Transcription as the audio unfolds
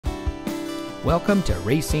Welcome to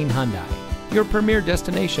Racine Hyundai, your premier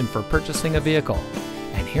destination for purchasing a vehicle.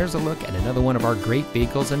 And here's a look at another one of our great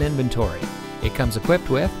vehicles in inventory. It comes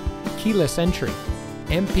equipped with keyless entry,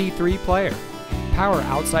 MP3 player, power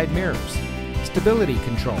outside mirrors, stability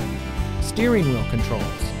control, steering wheel controls,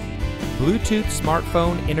 Bluetooth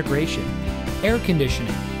smartphone integration, air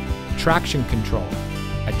conditioning, traction control,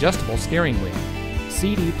 adjustable steering wheel,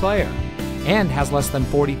 CD player, and has less than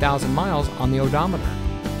 40,000 miles on the odometer.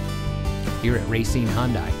 Here at Racine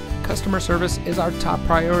Hyundai, customer service is our top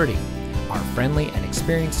priority. Our friendly and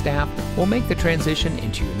experienced staff will make the transition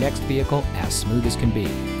into your next vehicle as smooth as can be.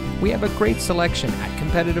 We have a great selection at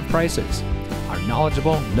competitive prices. Our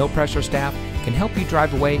knowledgeable, no-pressure staff can help you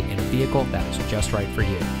drive away in a vehicle that is just right for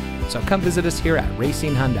you. So come visit us here at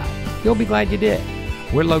Racine Hyundai. You'll be glad you did.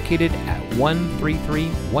 We're located at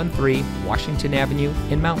 13313 Washington Avenue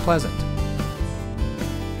in Mount Pleasant.